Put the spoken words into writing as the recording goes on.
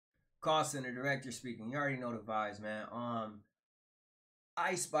Call center director speaking. You already know the vibes, man.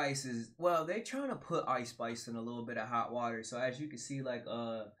 Ice Spice is, well, they trying to put Ice Spice in a little bit of hot water. So as you can see, like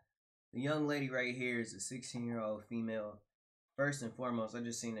the young lady right here is a 16-year-old female. First and foremost, I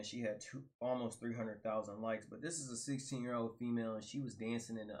just seen that she had almost 300,000 likes. But this is a 16-year-old female, and she was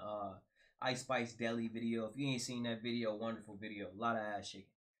dancing in the Ice Spice Deli video. If you ain't seen that video, wonderful video. A lot of ass shaking.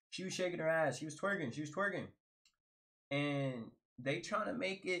 She was shaking her ass. She was twerking. She was twerking. And they trying to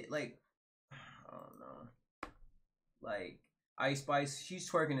make it like, I don't know, like Ice Spice, she's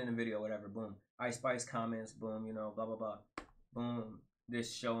twerking in the video, whatever, boom. Ice Spice comments, boom, you know, blah, blah, blah. Boom.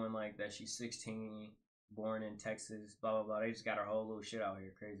 This showing like that she's 16, born in Texas, blah, blah, blah. They just got her whole little shit out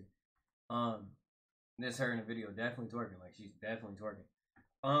here, crazy. This her in the video, definitely twerking, like she's definitely twerking.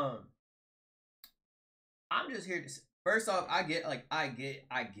 I'm just here to, first off, I get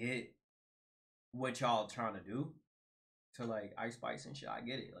what y'all trying to do to like Ice Spice and shit. I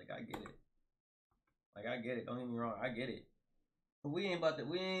get it. Like I get it. Like I get it. Don't get me wrong. I get it. But we ain't about to.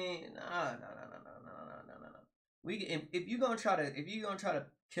 We ain't. Nah. We if you gonna try to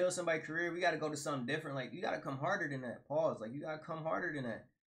kill somebody's career, we gotta go to something different. Like you gotta come harder than that. Pause. Like you gotta come harder than that.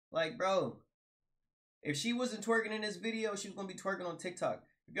 Like bro, if she wasn't twerking in this video, she was gonna be twerking on TikTok.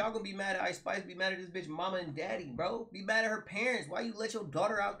 If y'all gonna be mad at Ice Spice, be mad at this bitch mama and daddy, bro. Be mad at her parents. Why you let your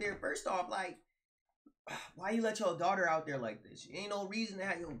daughter out there? First off, like, why you let your daughter out there like this? Ain't no reason to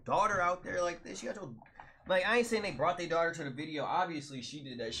have your daughter out there like this. You got your, like, I ain't saying they brought their daughter to the video. Obviously, she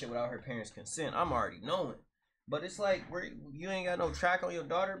did that shit without her parents' consent. I'm already knowing. But it's like, you ain't got no track on your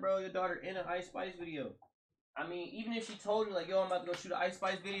daughter, bro. Your daughter in an Ice Spice video. I mean, even if she told you, like, yo, I'm about to go shoot an Ice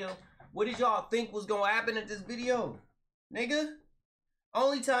Spice video, what did y'all think was gonna happen at this video? Nigga?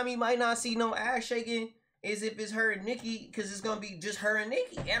 Only time you might not see no ass shaking is if it's her and Nicki, because it's gonna be just her and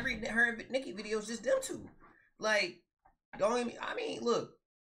Nicki. Her and Nicki video is just them two. Like, don't even, I mean, look,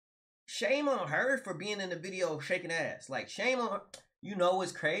 shame on her for being in the video shaking ass. Like, shame on her. You know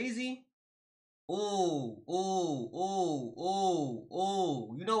what's crazy? Ooh.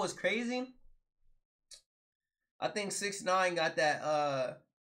 You know what's crazy? I think 6ix9ine got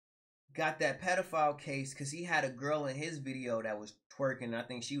that pedophile case because he had a girl in his video that was twerking. I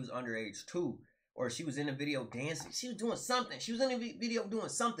think she was underage too, or she was in the video dancing. She was doing something. She was in the video doing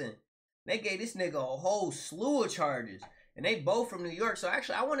something. They gave this nigga a whole slew of charges, and they both from New York. So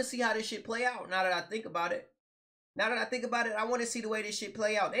actually, I want to see how this shit play out. Now that I think about it, I want to see the way this shit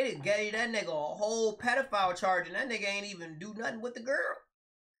play out. They done gave that nigga a whole pedophile charge, and that nigga ain't even do nothing with the girl.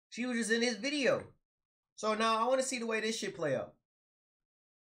 She was just in his video. So now I want to see the way this shit play out.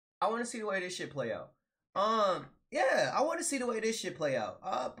 Yeah, I want to see the way this shit play out.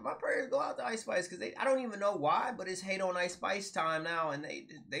 My prayers go out to Ice Spice because I don't even know why, but it's hate on Ice Spice time now, and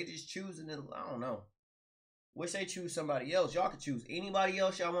they just choosing it. I don't know. Wish they choose somebody else. Y'all could choose anybody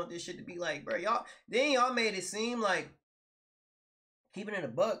else y'all want this shit to be like, bro. Y'all made it seem like, keeping it a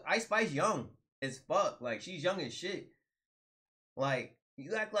buck, Ice Spice young as fuck. Like, she's young as shit. Like,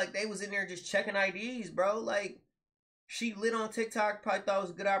 you act like they was in there just checking IDs, bro. Like, she lit on TikTok, probably thought it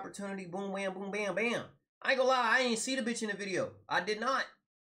was a good opportunity. Boom, wham, boom, bam, bam. I ain't gonna lie, I ain't see the bitch in the video. I did not.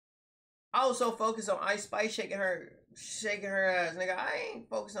 I was so focused on Ice Spice shaking her ass, nigga. I ain't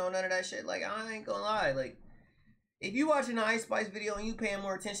focused on none of that shit. Like, I ain't gonna lie. Like, if you watching the Ice Spice video and you paying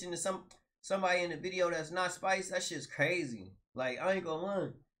more attention to somebody in the video that's not Spice, that shit's crazy. Like, I ain't gonna lie.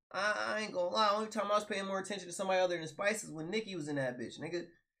 I ain't gonna lie. Only time I was paying more attention to somebody other than Spice is when Nicki was in that bitch, nigga.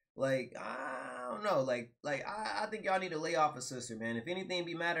 Like, I don't know. Like I think y'all need to lay off a sister, man. If anything,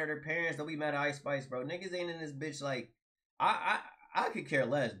 be mad at her parents. Don't be mad at Ice Spice, bro. Niggas ain't in this bitch. Like, I could care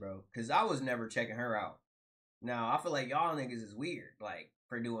less, bro. Because I was never checking her out. Now, I feel like y'all niggas is weird, like,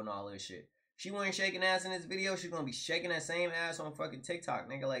 for doing all this shit. She wasn't shaking ass in this video. She's gonna be shaking that same ass on fucking TikTok,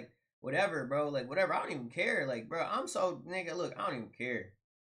 nigga. Like, whatever, bro. Like, whatever. I don't even care. Like, bro, I'm so, nigga, look, I don't even care.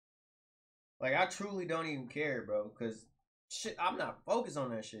 Like, I truly don't even care, bro. Because, shit, I'm not focused on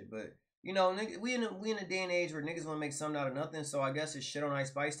that shit. But, you know, nigga, we in a day and age where niggas want to make something out of nothing. So, I guess it's shit on Ice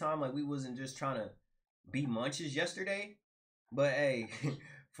Spice time. Like, we wasn't just trying to be munches yesterday. But, hey,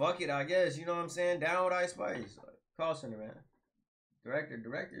 fuck it, I guess. You know what I'm saying? Down with Ice Spice. Like, call center, man. Director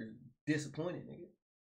disappointed, nigga.